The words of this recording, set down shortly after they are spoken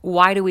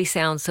Why do we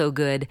sound so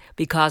good?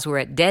 Because we're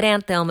at Dead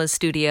Aunt Thelma's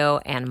studio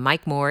and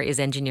Mike Moore is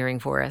engineering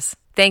for us.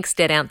 Thanks,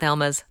 Dead Aunt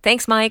Thelma's.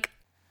 Thanks, Mike.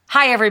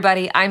 Hi,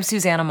 everybody. I'm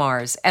Susanna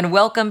Mars, and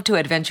welcome to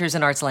Adventures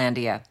in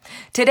Artslandia.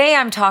 Today,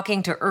 I'm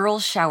talking to Earl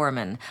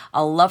Showerman,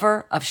 a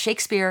lover of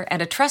Shakespeare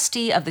and a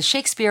trustee of the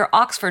Shakespeare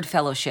Oxford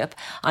Fellowship,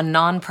 a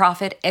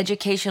nonprofit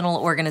educational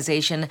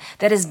organization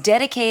that is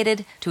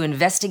dedicated to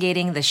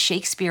investigating the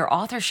Shakespeare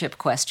authorship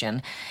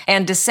question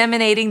and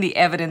disseminating the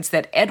evidence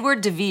that Edward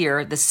de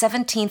Vere, the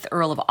 17th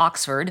Earl of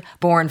Oxford,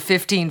 born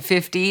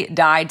 1550,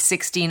 died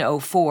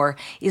 1604,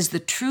 is the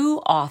true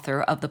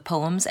author of the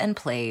poems and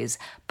plays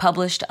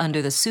published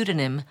under the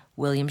pseudonym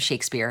William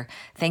Shakespeare.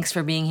 Thanks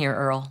for being here,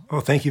 Earl. Oh,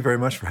 thank you very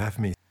much for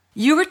having me.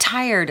 You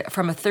retired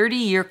from a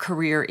 30-year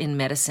career in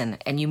medicine,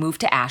 and you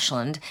moved to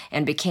Ashland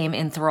and became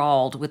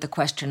enthralled with the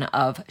question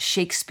of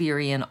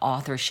Shakespearean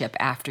authorship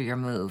after your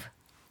move.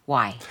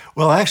 Why?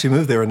 Well, I actually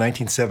moved there in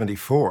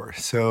 1974.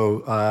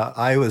 So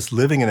I was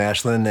living in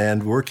Ashland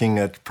and working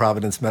at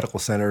Providence Medical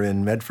Center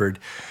in Medford.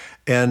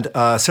 And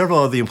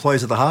several of the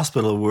employees of the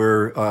hospital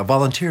were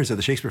volunteers at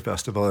the Shakespeare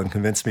Festival and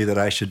convinced me that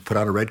I should put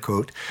on a red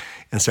coat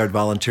and start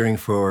volunteering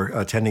for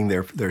attending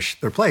their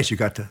plays. You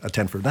got to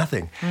attend for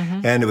nothing.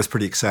 Mm-hmm. And it was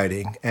pretty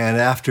exciting. And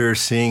after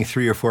seeing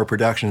 3 or 4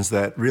 productions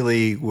that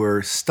really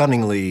were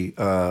stunningly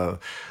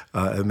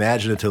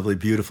imaginatively,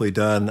 beautifully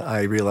done,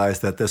 I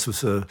realized that this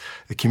was a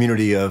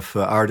community of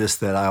artists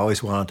that I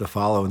always wanted to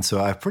follow. And so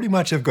I pretty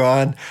much have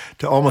gone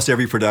to almost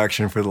every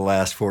production for the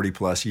last 40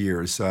 plus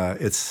years.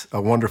 It's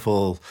a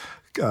wonderful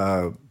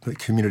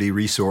community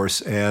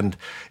resource, and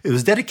it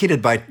was dedicated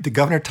by the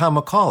Governor Tom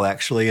McCall,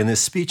 actually, in his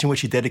speech in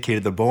which he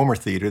dedicated the Bomer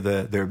Theater,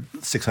 their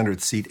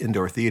 600-seat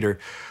indoor theater,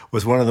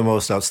 was one of the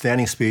most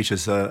outstanding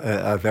speeches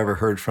I've ever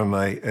heard from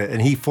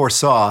and he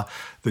foresaw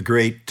the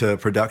great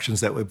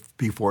productions that would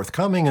be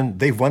forthcoming, and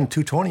they've won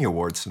 2 Tony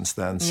Awards since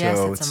then. Yes,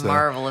 so it's a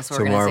marvelous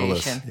organization.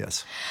 Marvelous,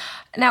 yes.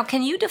 Now,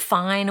 can you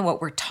define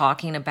what we're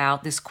talking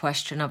about, this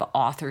question of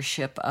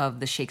authorship of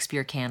the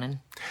Shakespeare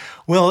canon?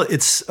 Well,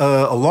 it's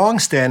a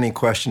long-standing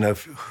question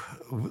of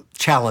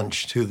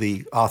challenge to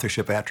the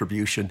authorship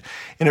attribution,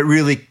 and it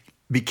really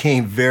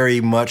became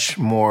very much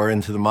more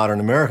into the modern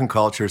American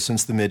culture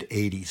since the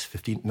mid-'80s,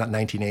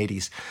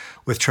 1980s,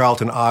 with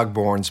Charlton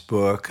Ogborn's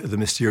book, The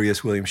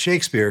Mysterious William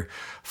Shakespeare.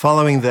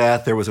 Following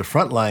that, there was a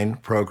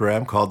frontline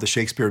program called The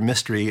Shakespeare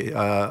Mystery,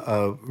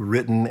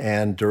 written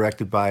and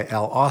directed by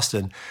Al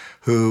Austin,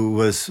 who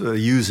was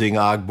using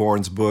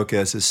Ogborn's book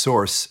as his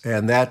source,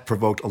 and that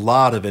provoked a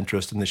lot of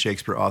interest in the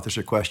Shakespeare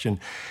authorship question.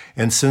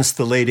 And since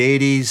the late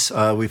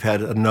 80s, we've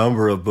had a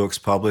number of books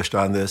published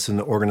on this, and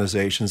the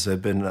organizations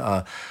have been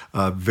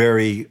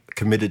very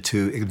committed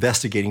to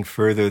investigating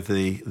further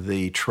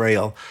the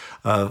trail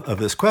of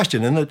this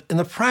question. And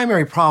the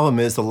primary problem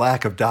is the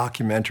lack of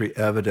documentary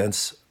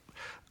evidence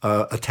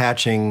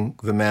attaching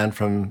the man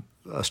from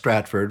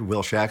Stratford,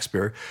 Will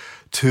Shakespeare,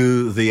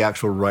 to the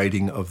actual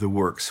writing of the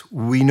works.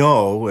 We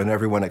know, and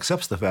everyone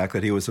accepts the fact,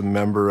 that he was a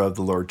member of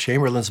the Lord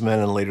Chamberlain's Men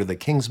and later the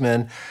King's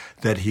Men,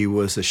 that he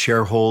was a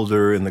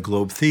shareholder in the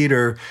Globe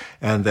Theatre,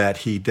 and that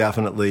he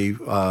definitely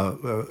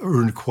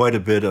earned quite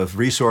a bit of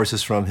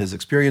resources from his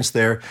experience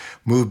there,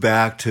 moved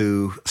back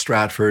to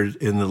Stratford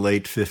in the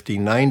late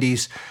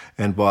 1590s,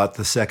 and bought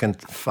the second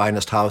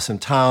finest house in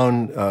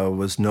town,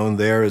 was known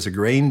there as a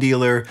grain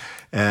dealer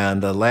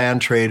and a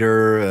land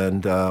trader,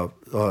 and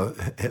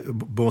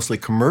mostly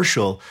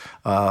commercial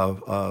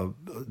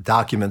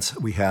documents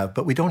we have,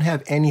 but we don't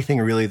have anything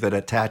really that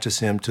attaches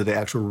him to the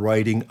actual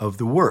writing of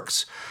the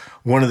works.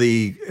 One of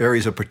the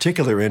areas of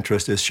particular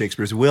interest is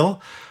Shakespeare's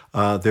will.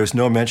 There's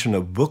no mention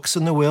of books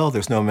in the will.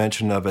 There's no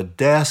mention of a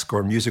desk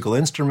or musical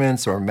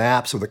instruments or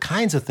maps or the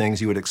kinds of things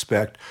you would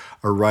expect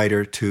a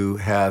writer to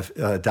have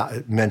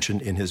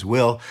mentioned in his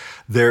will.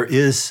 There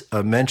is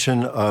a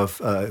mention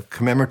of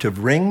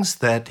commemorative rings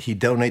that he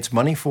donates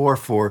money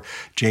for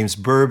James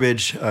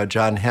Burbage,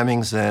 John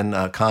Hemmings,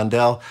 and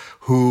Condell,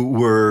 who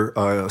were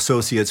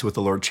associates with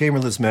the Lord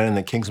Chamberlain's Men and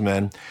the King's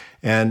Men.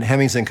 And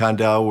Hemmings and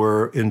Condell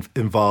were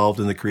involved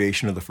in the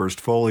creation of the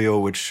First Folio,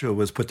 which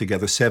was put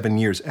together 7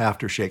 years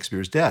after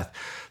Shakespeare's death.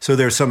 So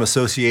there's some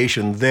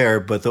association there,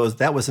 but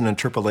that was an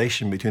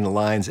interpolation between the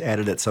lines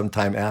added at some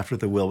time after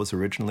the will was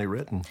originally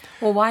written.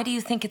 Well, why do you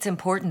think it's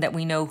important that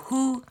we know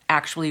who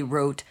actually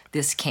wrote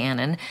this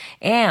canon,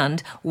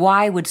 and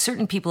why would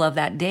certain people of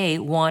that day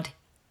want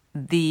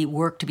the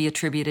work to be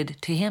attributed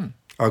to him?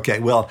 Okay,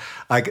 well,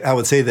 I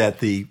would say that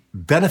the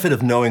benefit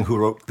of knowing who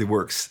wrote the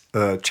works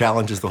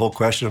challenges the whole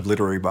question of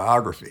literary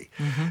biography.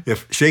 Mm-hmm.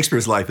 If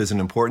Shakespeare's life isn't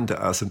important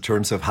to us in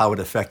terms of how it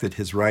affected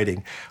his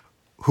writing,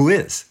 who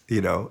is,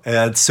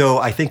 And so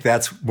I think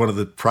that's one of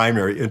the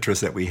primary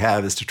interests that we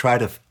have, is to try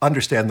to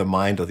understand the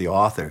mind of the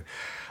author.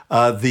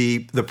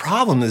 The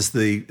problem is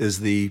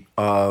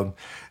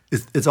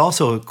it's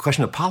also a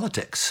question of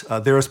politics.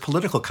 There is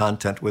political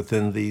content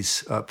within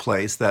these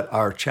plays that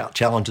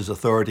challenges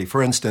authority.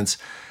 For instance,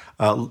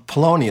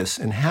 Polonius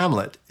in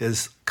Hamlet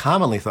is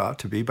commonly thought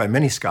to be, by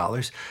many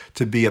scholars,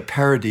 to be a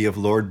parody of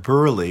Lord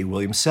Burleigh,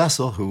 William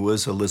Cecil, who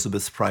was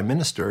Elizabeth's prime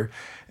minister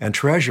and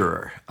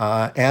treasurer,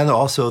 and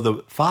also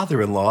the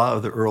father-in-law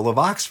of the Earl of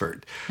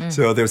Oxford.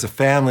 So there's a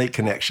family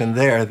connection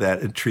there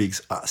that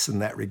intrigues us in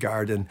that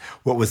regard. And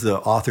what was the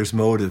author's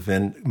motive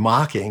in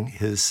mocking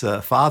his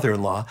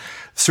father-in-law?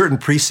 Certain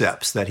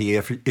precepts that he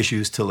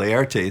issues to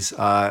Laertes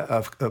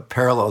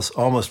parallels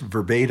almost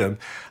verbatim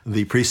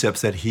the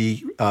precepts that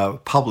he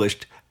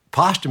published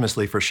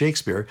posthumously for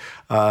Shakespeare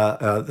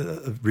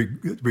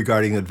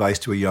regarding advice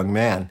to a young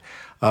man.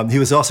 He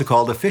was also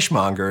called a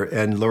fishmonger,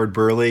 and Lord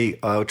Burleigh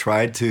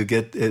tried to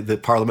get the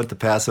Parliament to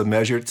pass a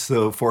measure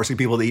so forcing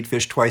people to eat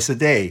fish twice a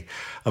day,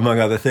 among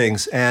other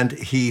things. And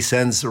he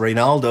sends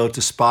Reynaldo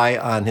to spy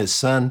on his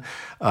son,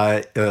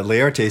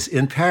 Laertes,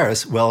 in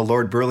Paris. Well,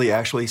 Lord Burleigh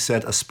actually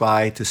sent a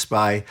spy to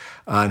spy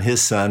on his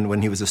son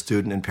when he was a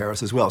student in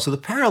Paris as well. So the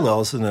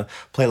parallels in a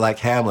play like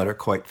Hamlet are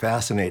quite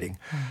fascinating.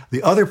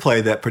 The other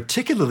play that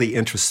particularly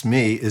interests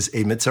me is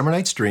A Midsummer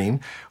Night's Dream,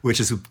 which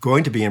is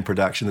going to be in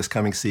production this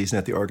coming season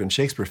at the Oregon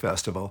Shakespeare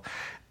Festival.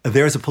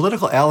 There's a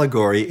political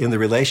allegory in the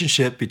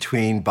relationship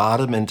between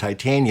Bottom and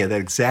Titania that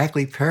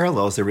exactly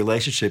parallels the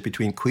relationship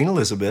between Queen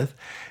Elizabeth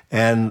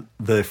and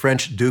the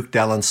French Duc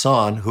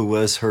d'Alençon, who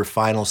was her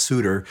final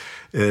suitor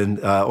in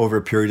over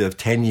a period of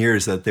 10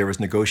 years that there was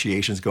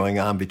negotiations going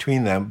on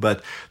between them.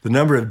 But the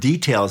number of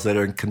details that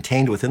are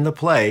contained within the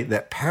play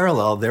that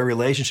parallel their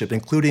relationship,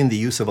 including the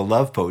use of a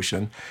love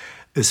potion,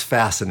 is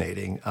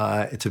fascinating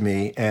to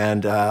me.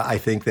 And I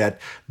think that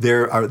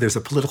there's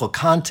a political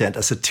content,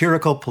 a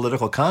satirical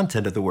political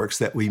content of the works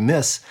that we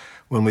miss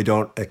when we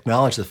don't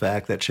acknowledge the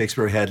fact that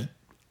Shakespeare had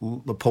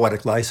the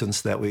poetic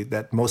license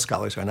that most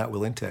scholars are not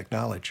willing to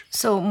acknowledge.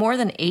 So more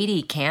than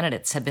 80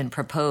 candidates have been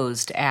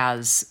proposed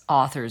as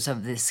authors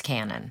of this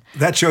canon.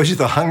 That shows you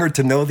the hunger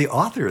to know the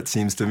author, it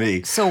seems to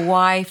me. So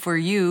why, for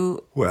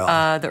you,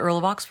 the Earl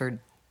of Oxford?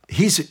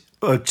 He's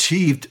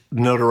achieved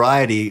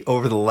notoriety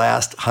over the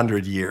last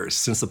 100 years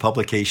since the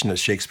publication of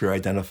Shakespeare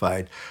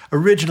Identified.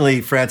 Originally,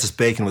 Francis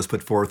Bacon was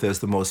put forth as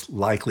the most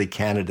likely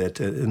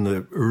candidate in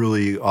the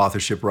early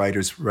authorship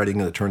writers writing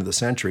in the turn of the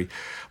century.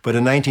 But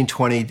in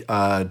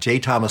 1920, J.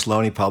 Thomas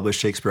Loney published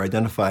Shakespeare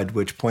Identified,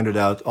 which pointed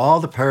out all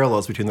the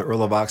parallels between the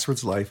Earl of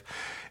Oxford's life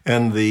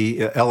and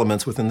the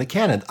elements within the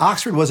canon.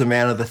 Oxford was a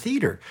man of the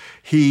theater.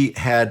 He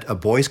had a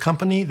boys'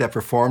 company that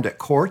performed at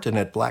court and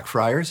at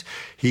Blackfriars.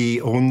 He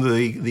owned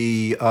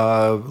the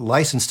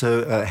license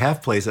to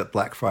have plays at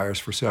Blackfriars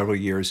for several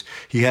years.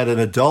 He had an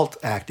adult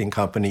acting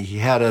company. He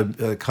had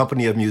a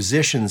company of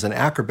musicians and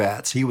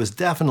acrobats. He was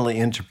definitely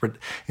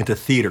into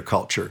theater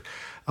culture.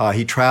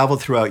 He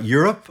traveled throughout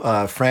Europe,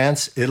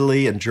 France,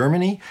 Italy, and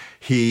Germany.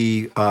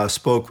 He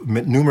spoke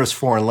numerous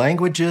foreign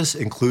languages,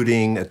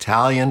 including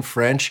Italian,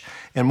 French,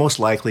 and most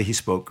likely he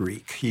spoke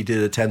Greek. He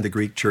did attend the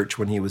Greek church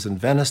when he was in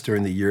Venice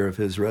during the year of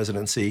his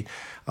residency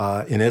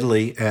in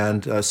Italy.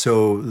 And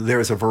so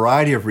there's a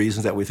variety of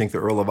reasons that we think the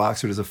Earl of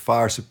Oxford is a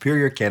far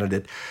superior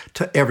candidate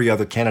to every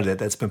other candidate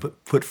that's been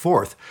put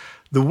forth.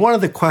 One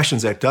of the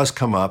questions that does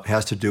come up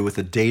has to do with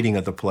the dating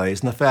of the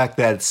plays and the fact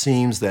that it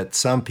seems that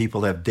some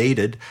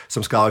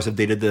scholars have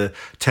dated The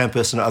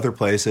Tempest and other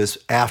plays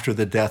after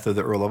the death of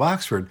the Earl of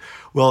Oxford.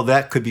 Well,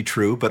 that could be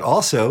true, but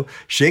also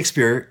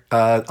Shakespeare,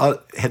 there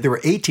were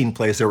 18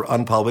 plays that were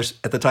unpublished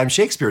at the time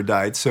Shakespeare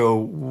died. So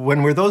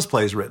when were those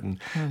plays written?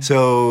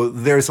 So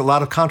there's a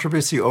lot of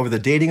controversy over the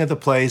dating of the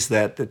plays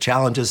that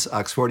challenges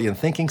Oxfordian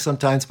thinking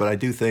sometimes, but I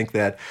do think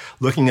that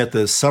looking at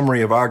the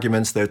summary of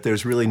arguments that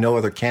there's really no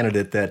other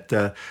candidate that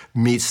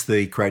meets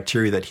the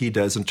criteria that he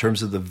does in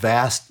terms of the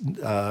vast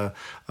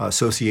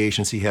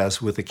associations he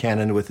has with the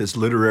canon, with his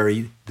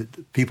literary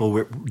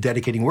people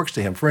dedicating works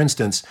to him. For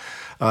instance,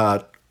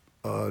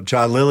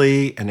 John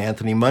Lilly and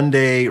Anthony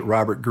Munday,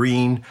 Robert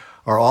Greene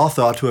are all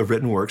thought to have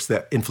written works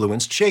that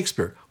influenced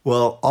Shakespeare.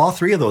 Well, all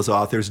three of those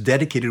authors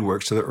dedicated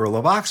works to the Earl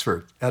of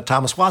Oxford.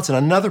 Thomas Watson,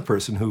 another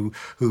person who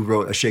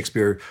wrote a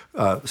Shakespeare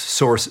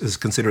source, is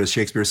considered a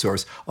Shakespeare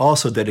source,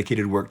 also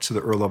dedicated work to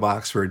the Earl of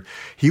Oxford.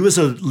 He was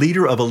a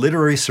leader of a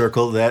literary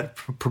circle that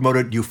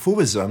promoted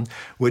euphuism,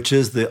 which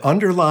is the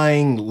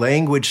underlying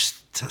language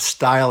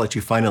style that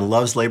you find in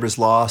Love's Labour's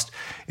Lost.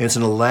 And it's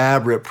an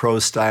elaborate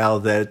prose style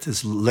that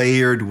is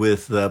layered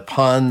with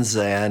puns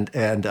and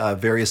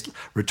various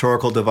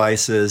rhetorical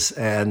devices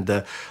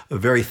and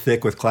very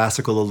thick with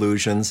classical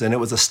allusions. And it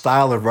was a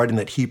style of writing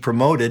that he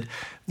promoted,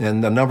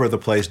 and a number of the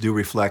plays do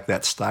reflect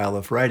that style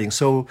of writing.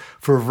 So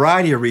for a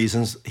variety of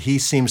reasons, he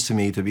seems to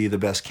me to be the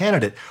best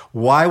candidate.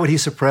 Why would he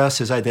suppress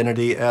his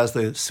identity as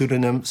the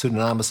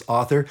pseudonymous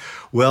author?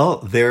 Well,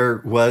 there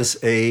was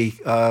a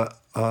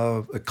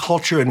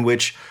culture in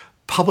which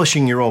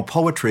publishing your own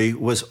poetry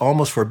was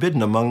almost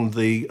forbidden among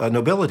the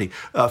nobility.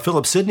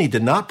 Philip Sidney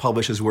did not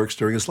publish his works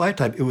during his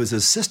lifetime. It was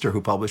his sister who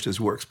published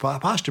his works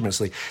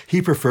posthumously.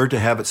 He preferred to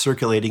have it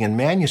circulating in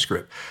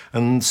manuscript.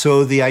 And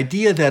so the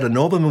idea that a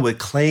nobleman would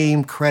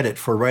claim credit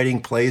for writing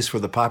plays for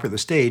the popular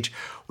stage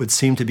would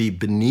seem to be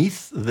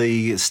beneath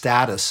the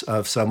status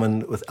of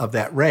someone of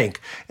that rank.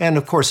 And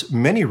of course,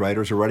 many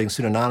writers were writing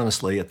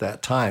pseudonymously at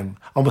that time.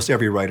 Almost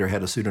every writer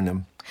had a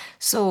pseudonym.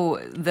 So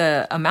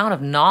the amount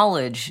of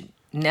knowledge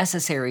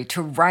necessary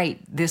to write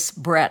this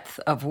breadth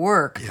of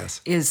work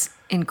is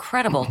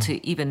incredible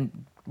to even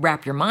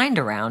wrap your mind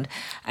around.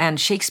 And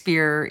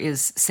Shakespeare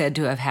is said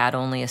to have had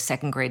only a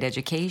second-grade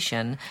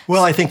education.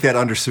 Well, I think that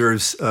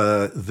underserves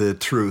the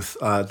truth,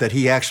 that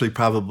he actually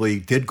probably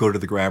did go to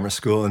the grammar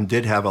school and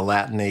did have a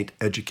Latinate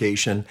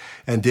education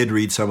and did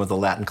read some of the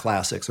Latin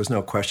classics. There's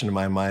no question in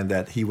my mind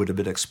that he would have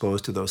been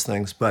exposed to those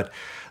things. But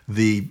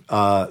the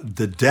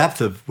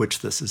depth of which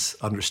this is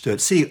understood.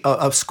 See,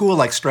 a school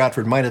like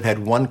Stratford might have had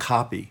one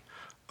copy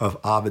of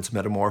Ovid's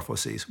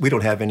Metamorphoses. We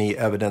don't have any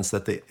evidence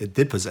that it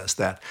did possess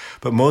that.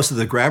 But most of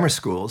the grammar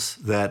schools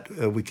that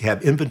we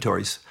have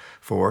inventories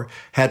for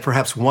had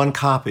perhaps one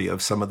copy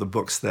of some of the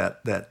books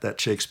that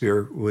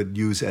Shakespeare would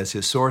use as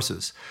his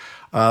sources.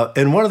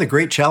 And one of the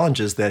great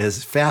challenges that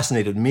has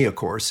fascinated me, of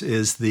course,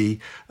 is the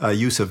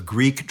use of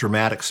Greek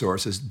dramatic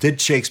sources. Did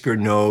Shakespeare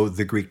know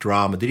the Greek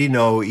drama? Did he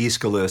know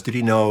Aeschylus? Did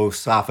he know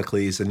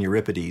Sophocles and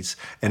Euripides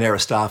and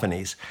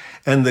Aristophanes?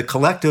 And the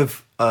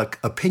collective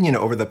opinion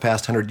over the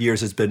past 100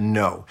 years has been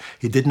no.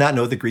 He did not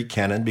know the Greek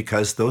canon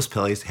because those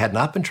plays had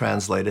not been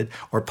translated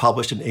or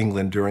published in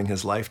England during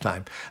his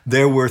lifetime.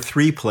 There were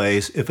 3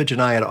 plays,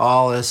 Iphigenia at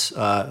Aulis,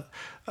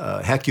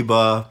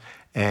 Hecuba,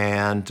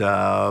 and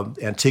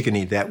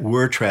Antigone, that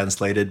were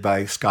translated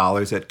by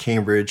scholars at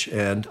Cambridge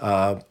and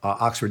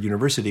Oxford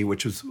University,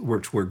 which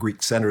were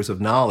Greek centers of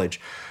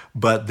knowledge.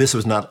 But this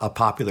was not a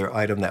popular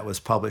item that was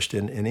published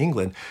in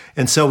England.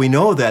 And so we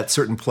know that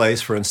certain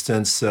plays, for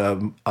instance,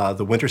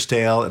 The Winter's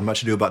Tale and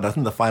Much Ado About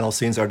Nothing, the final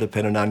scenes are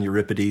dependent on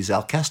Euripides'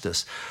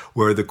 Alcestis,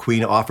 where the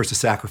queen offers to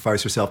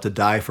sacrifice herself to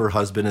die for her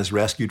husband, is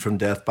rescued from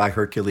death by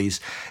Hercules,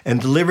 and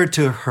delivered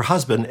to her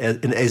husband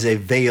as a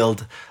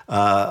veiled,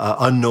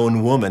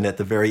 unknown woman at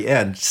the very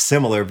end,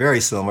 very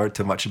similar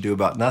to Much Ado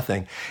About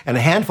Nothing. And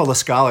a handful of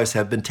scholars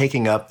have been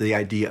taking up the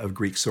idea of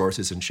Greek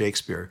sources in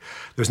Shakespeare.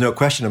 There's no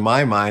question in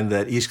my mind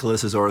that Aeschylus'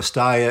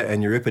 Oresteia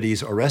and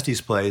Euripides'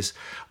 Orestes plays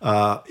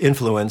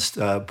influenced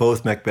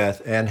both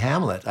Macbeth and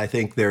Hamlet. I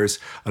think there's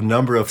a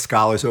number of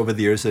scholars over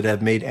the years that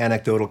have made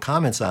anecdotal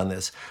comments on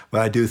this,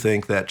 but I do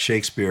think that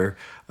Shakespeare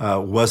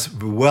was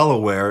well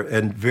aware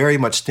and very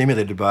much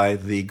stimulated by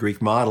the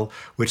Greek model,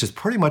 which has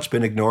pretty much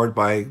been ignored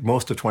by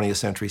most of 20th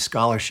century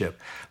scholarship.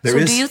 Do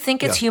you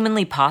think it's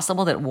humanly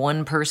possible that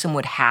one person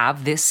would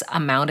have this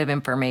amount of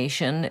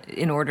information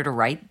in order to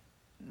write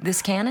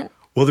this canon?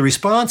 Well, the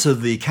response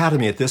of the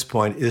Academy at this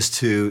point is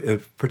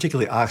to,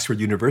 particularly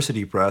Oxford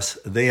University Press,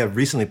 they have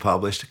recently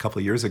published, a couple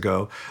of years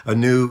ago, a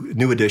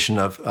new edition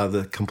of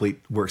the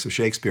complete works of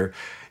Shakespeare,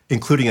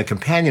 including a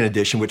companion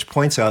edition which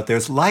points out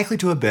there's likely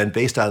to have been,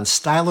 based on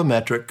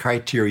stylometric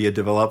criteria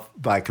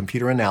developed by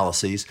computer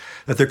analyses,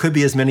 that there could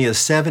be as many as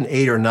 7,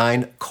 8, or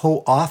 9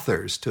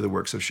 co-authors to the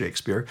works of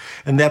Shakespeare,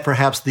 and that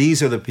perhaps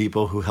these are the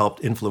people who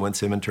helped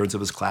influence him in terms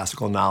of his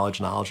classical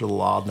knowledge of the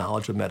law,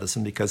 knowledge of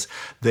medicine, because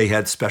they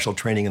had special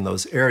training in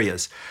those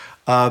areas.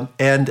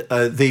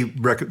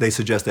 They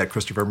suggest that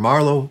Christopher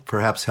Marlowe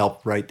perhaps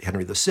helped write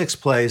Henry VI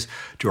plays,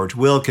 George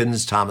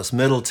Wilkins, Thomas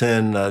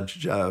Middleton.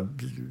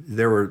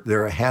 There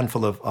were a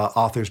handful of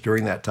authors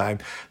during that time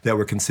that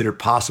were considered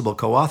possible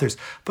co-authors.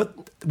 But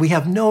we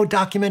have no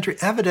documentary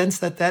evidence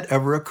that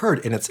ever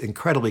occurred, and it's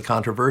incredibly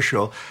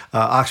controversial.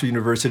 Oxford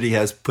University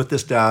has put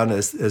this down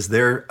as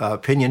their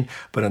opinion,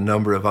 but a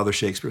number of other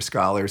Shakespeare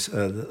scholars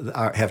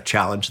have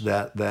challenged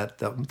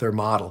their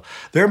model.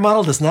 Their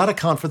model does not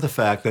account for the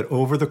fact that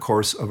over the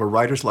course of a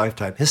writer's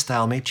lifetime, his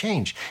style may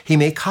change. He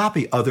may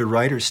copy other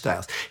writers'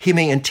 styles. He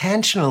may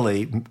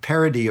intentionally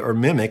parody or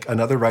mimic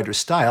another writer's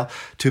style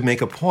to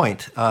make a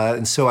point.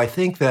 And so I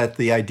think that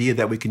the idea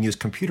that we can use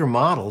computer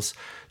models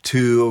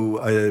to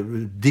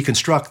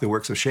deconstruct the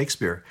works of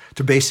Shakespeare,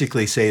 to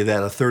basically say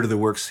that a third of the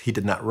works he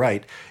did not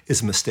write,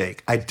 is a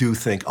mistake. I do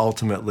think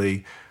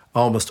ultimately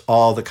almost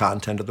all the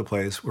content of the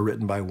plays were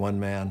written by one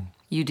man.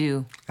 You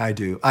do? I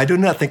do. I do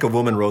not think a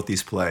woman wrote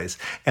these plays.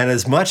 And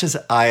as much as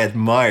I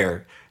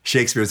admire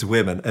Shakespeare's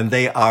women, and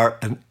they are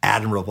an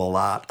admirable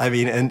lot. I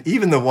mean, and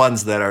even the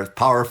ones that are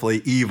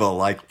powerfully evil,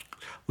 like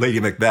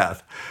Lady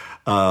Macbeth,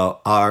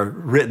 are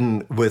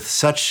written with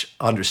such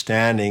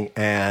understanding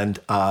and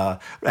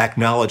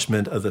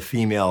acknowledgement of the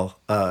female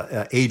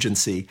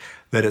agency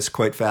that it's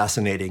quite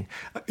fascinating.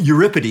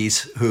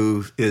 Euripides,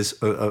 who is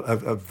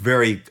a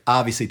very,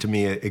 obviously to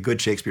me, a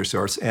good Shakespeare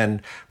source,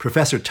 and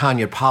Professor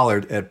Tanya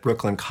Pollard at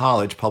Brooklyn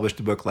College published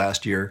a book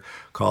last year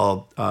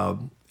called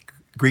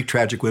Greek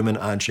tragic women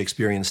on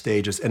Shakespearean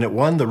stages, and it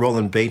won the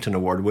Roland Bainton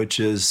Award, which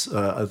is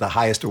the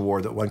highest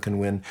award that one can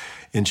win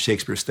in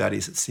Shakespeare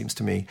studies, it seems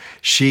to me.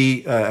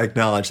 She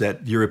acknowledged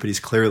that Euripides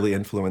clearly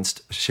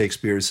influenced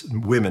Shakespeare's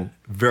women,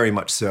 very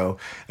much so.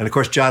 And of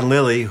course, John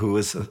Lilly, who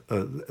was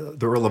the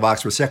Earl of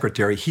Oxford's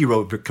secretary, he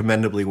wrote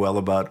commendably well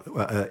about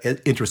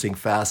interesting,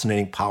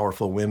 fascinating,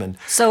 powerful women.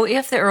 So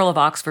if the Earl of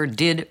Oxford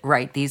did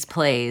write these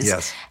plays,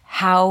 yes.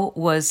 How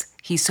was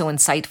he so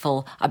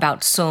insightful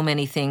about so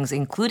many things,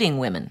 including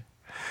women?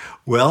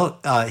 Well,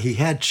 he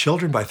had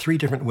children by 3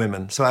 different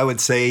women, so I would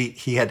say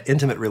he had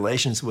intimate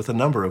relations with a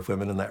number of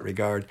women in that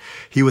regard.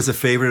 He was a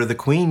favorite of the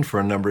Queen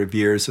for a number of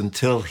years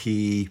until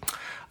he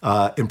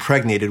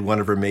impregnated one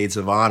of her maids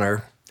of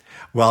honor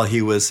while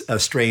he was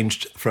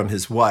estranged from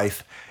his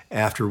wife,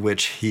 after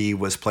which he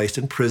was placed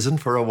in prison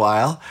for a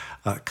while,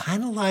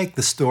 kind of like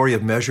the story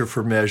of Measure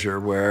for Measure,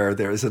 where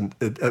there's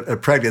a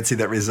pregnancy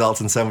that results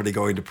in somebody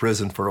going to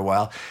prison for a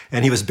while.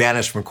 And he was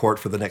banished from court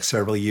for the next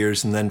several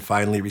years and then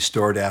finally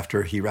restored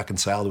after he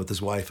reconciled with his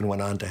wife and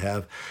went on to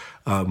have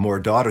more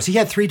daughters. He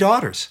had 3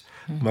 daughters,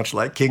 much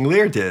like King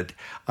Lear did.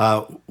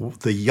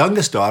 The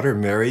youngest daughter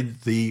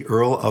married the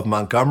Earl of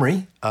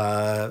Montgomery,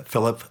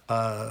 Philip,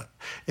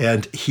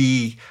 and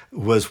he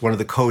was one of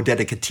the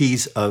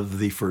co-dedicatees of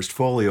the First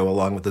Folio,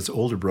 along with his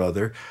older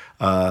brother,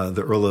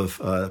 the Earl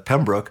of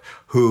Pembroke,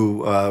 who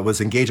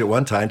was engaged at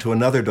one time to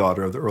another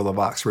daughter of the Earl of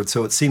Oxford.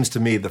 So it seems to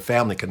me the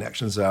family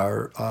connections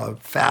are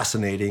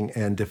fascinating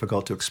and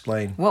difficult to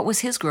explain. What was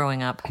his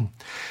growing up?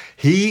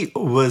 He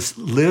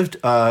lived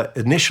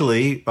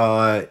initially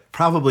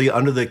probably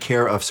under the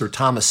care of Sir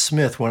Thomas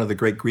Smith, one of the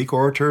great Greek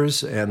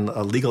orators and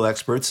legal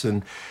experts,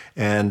 and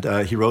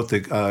he wrote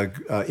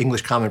the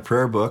English Common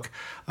Prayer book,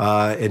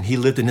 and he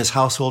lived in his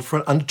household for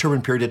an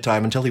undetermined period of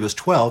time until he was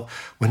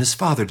 12 when his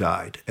father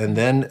died. And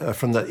then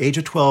from the age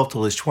of 12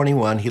 till he was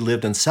 21, he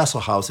lived in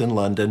Cecil House in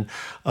London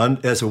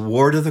as a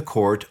ward of the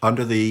court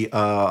under the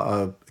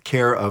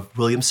care of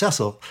William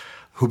Cecil,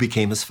 who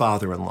became his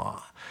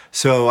father-in-law.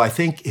 So I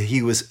think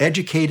he was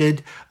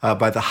educated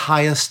by the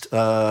highest,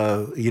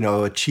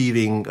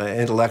 achieving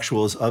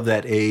intellectuals of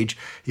that age.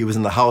 He was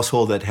in the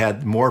household that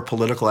had more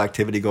political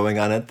activity going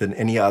on it than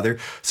any other.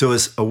 So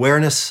his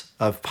awareness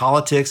of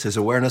politics, his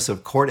awareness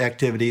of court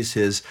activities,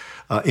 his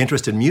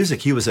interest in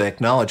music. He was an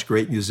acknowledged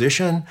great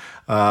musician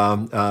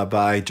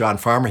by John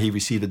Farmer. He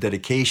received a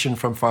dedication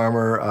from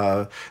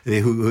Farmer,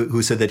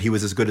 who said that he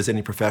was as good as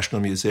any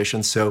professional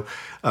musician. So,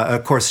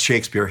 of course,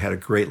 Shakespeare had a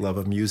great love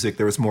of music.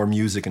 There was more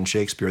music in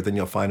Shakespeare than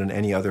you'll find in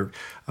any other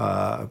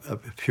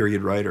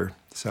period writer.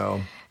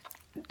 So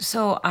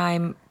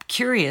I'm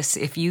curious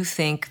if you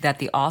think that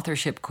the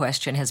authorship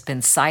question has been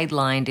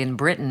sidelined in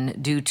Britain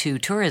due to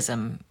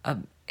tourism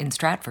in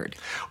Stratford.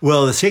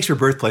 Well, the Shakespeare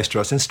Birthplace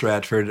Trust in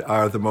Stratford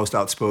are the most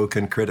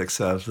outspoken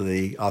critics of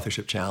the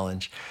authorship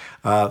challenge.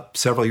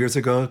 Several years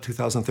ago,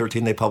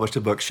 2013, they published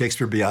a book,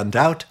 Shakespeare Beyond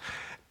Doubt,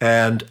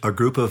 and a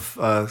group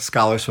of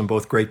scholars from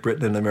both Great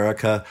Britain and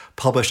America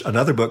published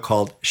another book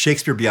called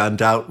Shakespeare Beyond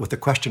Doubt with a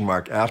question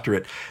mark after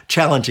it,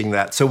 challenging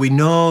that. So we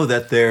know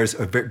that there's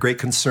a great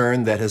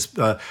concern that has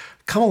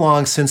come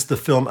along since the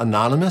film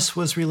Anonymous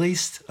was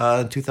released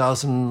in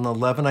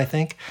 2011, I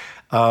think.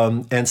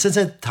 And since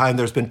that time,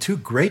 there's been 2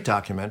 great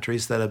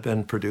documentaries that have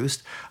been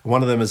produced.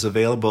 One of them is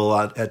available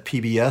at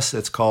PBS.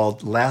 It's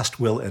called Last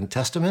Will and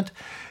Testament.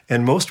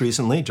 And most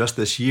recently, just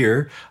this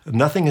year,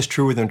 Nothing is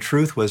Truer Than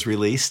Truth was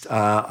released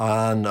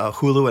on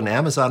Hulu and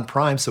Amazon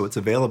Prime, so it's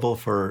available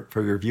for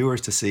your viewers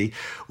to see,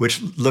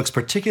 which looks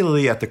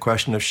particularly at the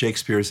question of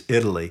Shakespeare's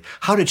Italy.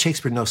 How did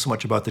Shakespeare know so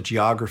much about the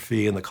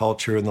geography and the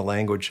culture and the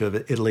language of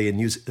Italy and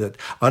use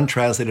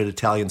untranslated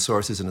Italian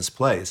sources in his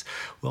plays?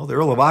 Well, the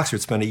Earl of Oxford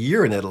spent a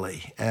year in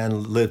Italy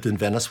and lived in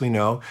Venice, we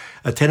know,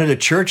 attended a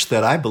church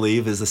that I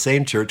believe is the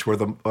same church where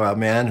the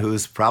man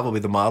who's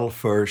probably the model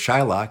for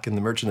Shylock in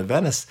The Merchant of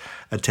Venice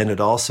attended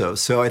also.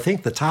 So I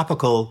think the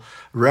topical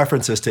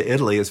references to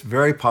Italy is a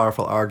very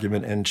powerful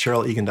argument, and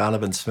Cheryl Egan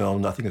Donovan's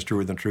film, Nothing is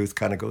Truer Than Truth,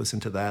 kind of goes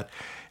into that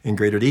in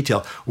greater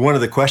detail. One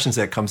of the questions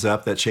that comes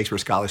up that Shakespeare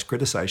scholars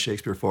criticize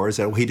Shakespeare for is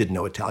that he didn't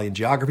know Italian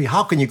geography.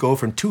 How can you go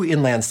from 2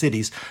 inland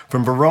cities,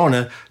 from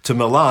Verona to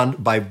Milan,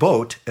 by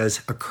boat,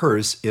 as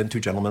occurs in Two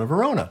Gentlemen of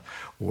Verona?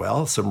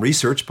 Well, some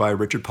research by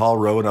Richard Paul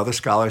Rowe and other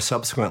scholars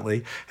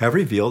subsequently have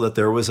revealed that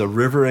there was a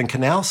river and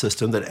canal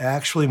system that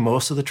actually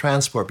most of the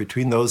transport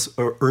between those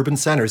urban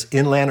centers,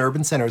 inland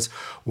urban centers,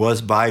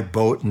 was by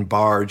boat and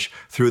barge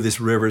through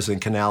these rivers and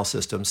canal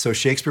systems. So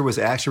Shakespeare was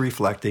actually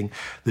reflecting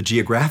the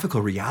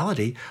geographical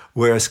reality,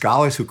 whereas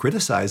scholars who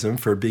criticize him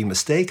for being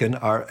mistaken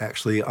are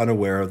actually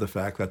unaware of the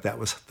fact that that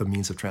was the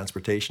means of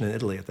transportation in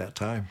Italy at that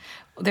time.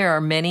 There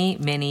are many,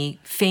 many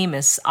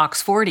famous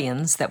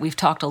Oxfordians that we've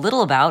talked a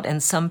little about,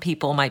 and some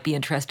people might be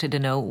interested to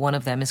know one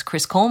of them is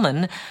Chris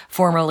Coleman,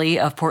 formerly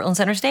of Portland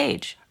Center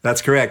Stage.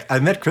 That's correct. I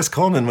met Chris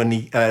Coleman when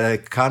he at a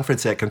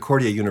conference at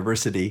Concordia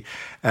University.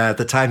 At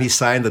the time he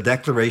signed the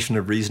Declaration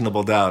of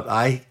Reasonable Doubt.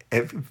 I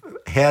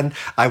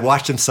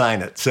watched him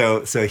sign it.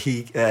 So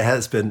he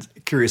has been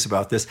curious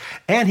about this.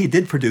 And he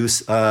did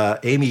produce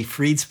Amy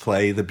Fried's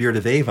play, The Beard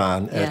of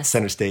Avon, at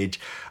Center Stage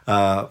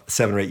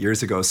 7 or 8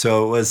 years ago.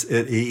 So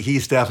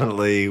he's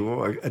definitely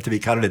to be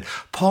counted in.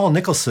 Paul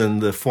Nicholson,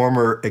 the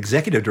former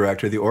executive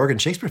director of the Oregon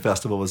Shakespeare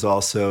Festival, was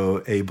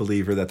also a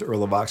believer that the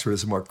Earl of Oxford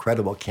is a more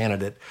credible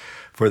candidate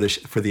for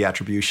the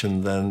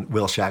attribution than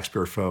Will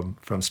Shakespeare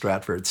from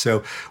Stratford.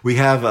 So we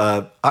have,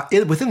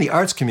 within the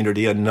arts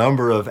community, a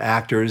number of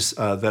actors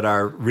that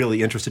are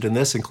really interested in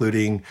this,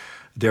 including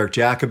Derek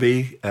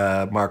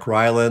Jacobi, Mark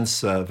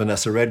Rylance,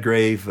 Vanessa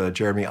Redgrave,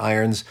 Jeremy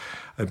Irons,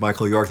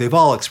 Michael York. They've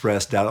all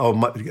expressed doubt.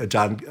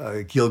 John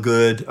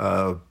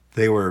Gielgud.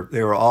 They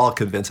were all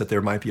convinced that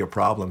there might be a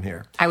problem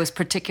here. I was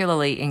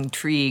particularly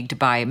intrigued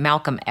by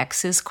Malcolm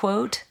X's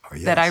quote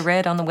that I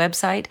read on the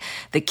website.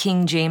 The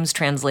King James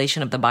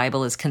translation of the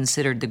Bible is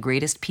considered the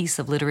greatest piece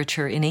of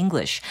literature in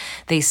English.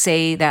 They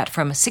say that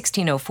from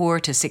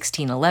 1604 to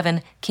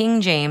 1611,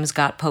 King James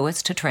got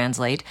poets to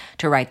translate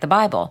to write the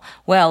Bible.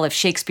 Well, if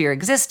Shakespeare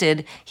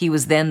existed, he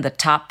was then the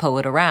top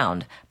poet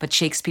around. But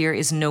Shakespeare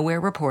is nowhere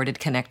reported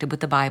connected with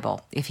the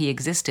Bible. If he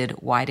existed,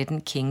 why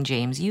didn't King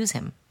James use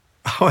him?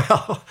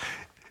 Well,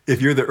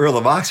 if you're the Earl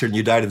of Oxford and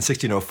you died in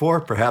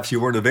 1604, perhaps you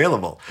weren't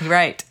available.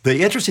 Right.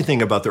 The interesting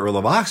thing about the Earl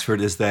of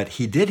Oxford is that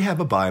he did have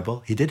a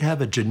Bible. He did have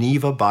a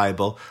Geneva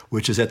Bible,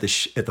 which is at the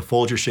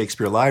Folger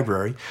Shakespeare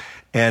Library.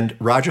 And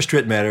Roger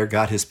Strittmatter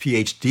got his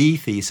PhD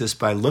thesis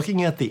by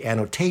looking at the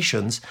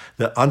annotations,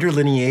 the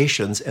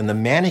underlineations, and the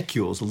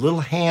manicules, the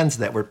little hands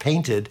that were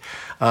painted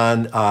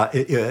on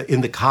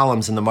in the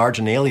columns and the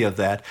marginalia of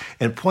that,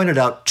 and pointed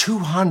out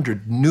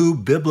 200 new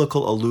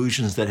biblical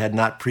allusions that had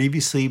not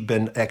previously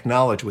been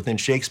acknowledged within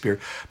Shakespeare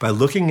by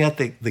looking at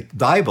the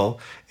Bible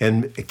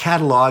and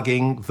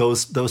cataloging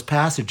those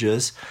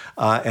passages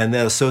and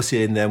then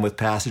associating them with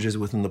passages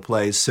within the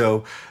plays.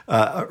 So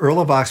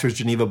Earl of Oxford's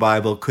Geneva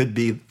Bible could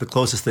be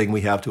the closest thing we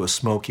have to a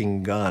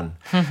smoking gun.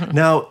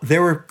 Now,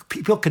 there were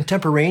people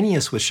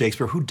contemporaneous with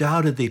Shakespeare who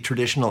doubted the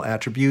traditional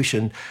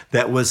attribution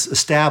that was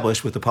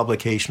established with the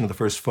publication of the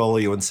first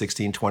folio in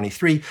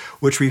 1623,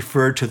 which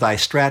referred to thy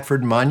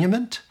Stratford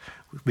monument,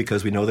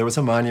 because we know there was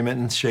a monument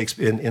in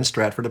Shakespeare in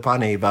Stratford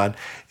upon Avon,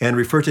 and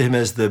referred to him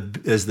as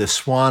the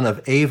Swan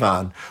of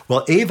Avon.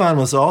 Well, Avon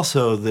was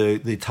also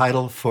the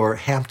title for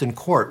Hampton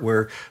Court,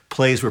 where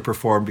plays were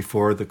performed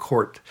before the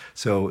court.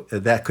 So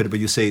that could be,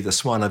 you say the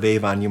Swan of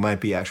Avon, you might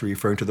be actually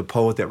referring to the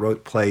poet that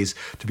wrote plays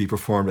to be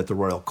performed at the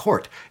royal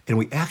court. And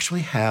we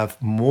actually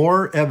have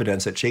more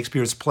evidence that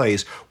Shakespeare's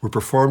plays were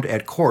performed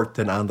at court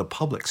than on the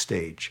public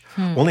stage.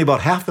 Only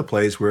about half the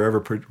plays were ever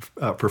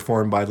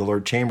performed by the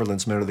Lord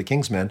Chamberlain's Men or the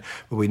King's Men,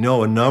 but we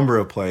know a number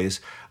of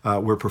plays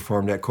were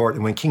performed at court.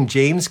 And when King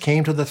James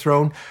came to the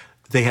throne,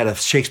 they had a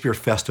Shakespeare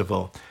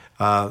festival.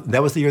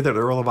 That was the year that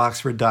Earl of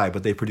Oxford died,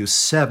 but they produced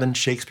 7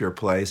 Shakespeare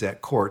plays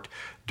at court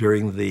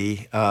during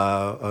the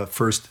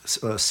first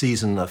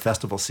season,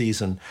 festival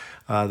season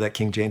that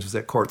King James was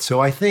at court. So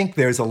I think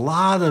there's a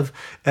lot of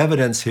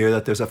evidence here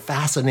that there's a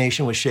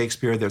fascination with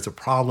Shakespeare, there's a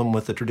problem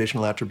with the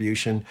traditional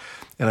attribution,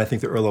 and I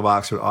think the Earl of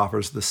Oxford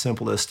offers the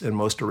simplest and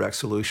most direct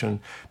solution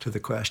to the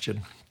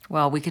question.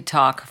 Well, we could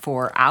talk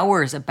for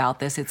hours about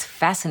this. It's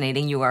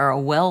fascinating. You are a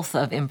wealth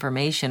of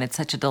information. It's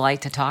such a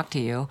delight to talk to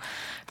you.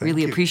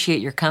 Really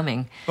appreciate your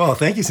coming. Oh,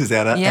 thank you,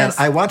 Susanna. Yes.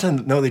 And I want to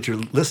know that your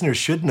listeners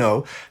should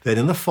know that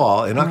in the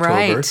fall, in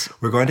October,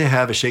 we're going to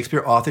have a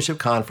Shakespeare authorship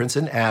conference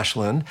in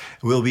Ashland.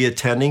 We'll be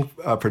attending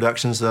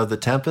productions of The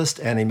Tempest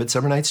and A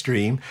Midsummer Night's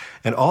Dream.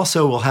 And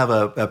also we'll have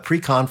a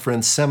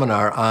pre-conference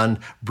seminar on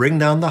Bring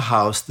Down the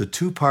House, the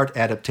 2-part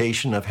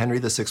adaptation of Henry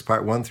VI,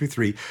 Part 1 through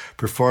 3,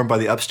 performed by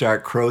the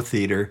Upstart Crow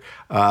Theater,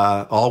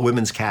 all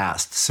women's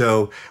cast.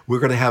 So we're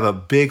going to have a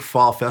big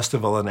fall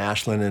festival in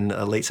Ashland in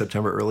late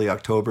September, early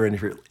October.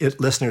 And if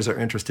listeners are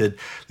interested,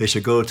 they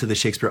should go to the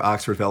Shakespeare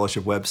Oxford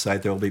Fellowship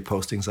website. There will be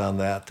postings on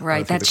that.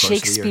 Right, that's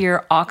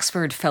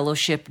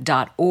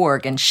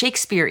ShakespeareOxfordFellowship.org. And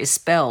Shakespeare is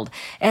spelled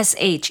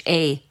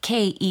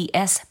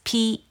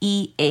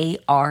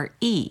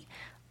SHAKESPEARE.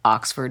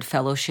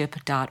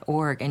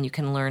 OxfordFellowship.org. And you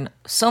can learn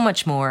so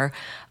much more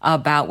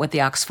about what the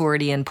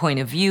Oxfordian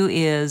point of view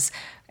is,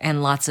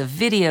 and lots of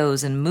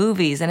videos and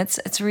movies. And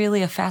it's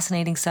really a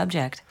fascinating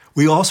subject.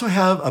 We also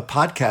have a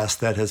podcast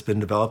that has been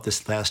developed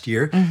this last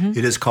year.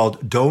 It is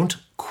called Don't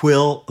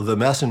Quill the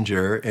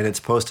Messenger, and it's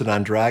posted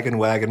on Dragon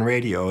Wagon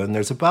Radio. And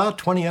there's about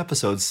 20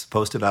 episodes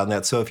posted on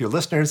that. So if your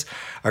listeners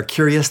are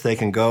curious, they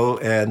can go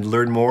and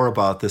learn more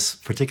about this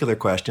particular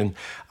question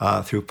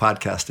through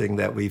podcasting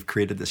that we've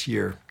created this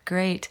year.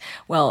 Great.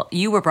 Well,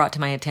 you were brought to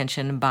my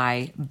attention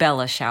by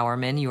Bella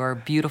Showerman, your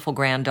beautiful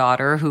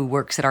granddaughter who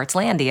works at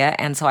Artslandia,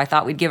 and so I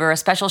thought we'd give her a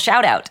special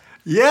shout out.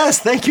 Yes,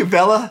 thank you,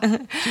 Bella.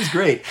 She's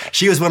great.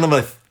 She was one of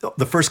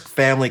the first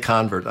family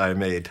convert I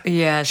made.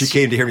 Yes. She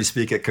came to hear me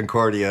speak at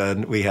Concordia,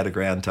 and we had a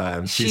grand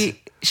time. She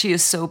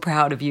is so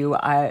proud of you,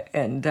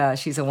 and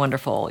she's a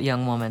wonderful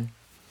young woman.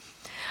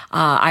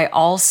 I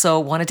also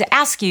wanted to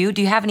ask you,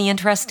 do you have any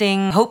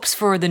interesting hopes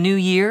for the new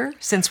year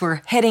since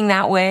we're heading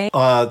that way?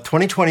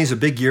 2020 is a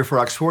big year for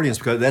Oxfordians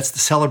because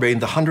that's celebrating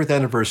the 100th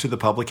anniversary of the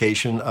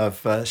publication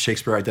of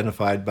Shakespeare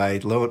Identified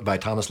by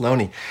Thomas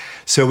Loney.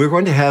 So we're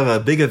going to have a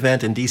big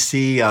event in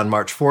D.C. on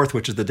March 4th,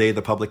 which is the day of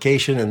the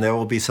publication, and there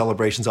will be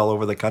celebrations all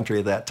over the country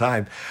at that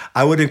time.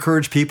 I would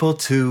encourage people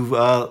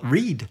to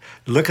read,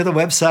 look at the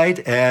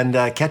website, and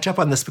catch up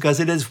on this because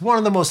it is one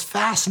of the most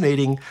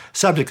fascinating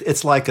subjects.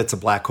 It's like it's a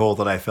black hole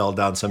that I fell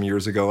down some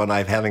years ago, and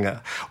I'm having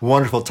a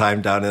wonderful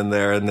time down in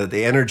there, and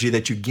the energy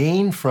that you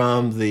gain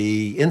from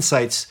the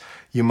insights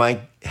you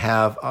might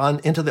have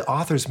into the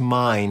author's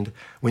mind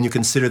when you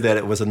consider that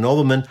it was a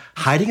nobleman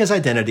hiding his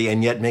identity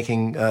and yet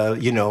making,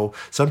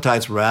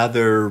 sometimes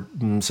rather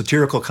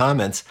satirical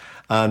comments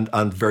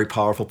on very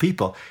powerful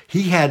people.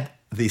 He had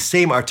the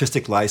same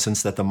artistic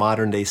license that the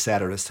modern-day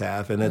satirists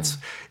have, and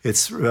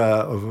it's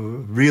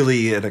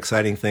really an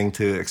exciting thing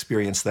to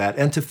experience that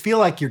and to feel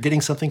like you're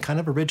getting something kind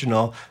of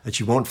original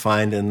that you won't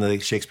find in the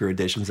Shakespeare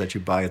editions that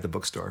you buy at the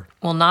bookstore.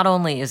 Well, not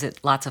only is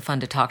it lots of fun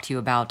to talk to you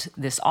about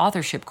this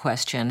authorship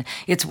question,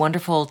 it's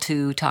wonderful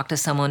to talk to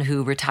someone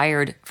who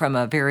retired from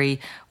a very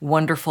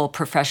wonderful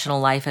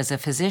professional life as a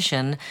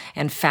physician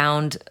and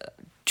found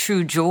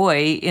true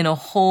joy in a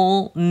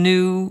whole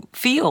new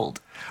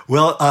field.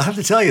 Well, I'll have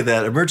to tell you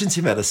that emergency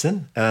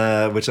medicine,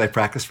 which I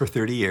practiced for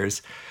 30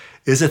 years,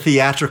 is a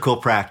theatrical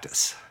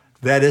practice.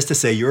 That is to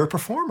say, you're a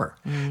performer.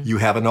 You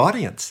have an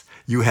audience.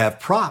 You have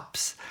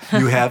props.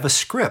 You have a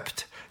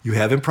script. You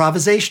have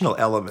improvisational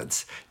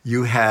elements.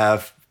 You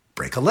have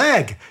break a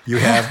leg. You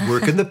have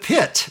work in the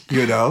pit,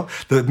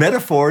 The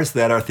metaphors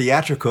that are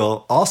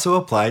theatrical also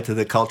apply to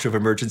the culture of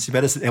emergency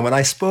medicine. And when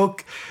I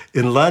spoke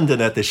in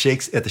London at the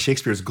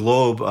Shakespeare's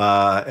Globe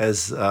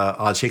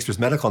on Shakespeare's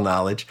medical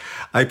knowledge,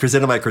 I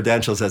presented my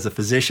credentials as a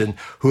physician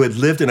who had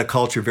lived in a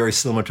culture very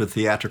similar to the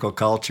theatrical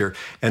culture.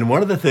 And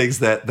one of the things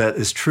that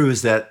is true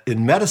is that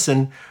in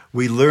medicine,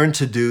 we learn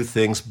to do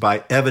things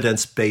by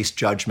evidence-based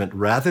judgment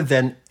rather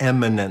than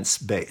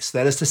eminence-based.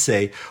 That is to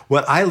say,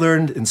 what I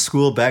learned in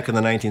school back in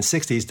the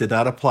 1960s did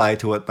not apply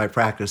to what my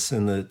practice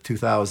in the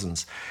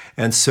 2000s.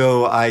 And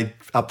so I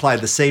apply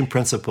the same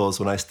principles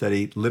when I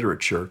study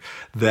literature,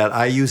 that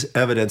I use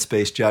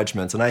evidence-based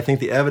judgments. And I think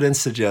the evidence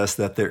suggests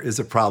that there is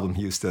a problem,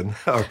 Houston,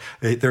 or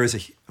there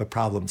is a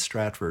problem,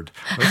 Stratford.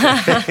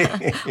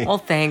 Well,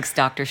 thanks,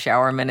 Dr.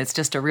 Showerman. It's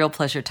just a real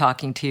pleasure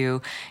talking to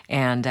you,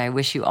 and I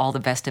wish you all the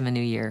best in the new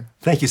year.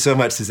 Thank you so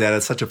much, Susanna.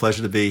 It's such a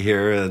pleasure to be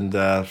here, and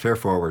fare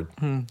forward.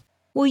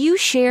 Will you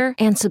share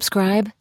and subscribe?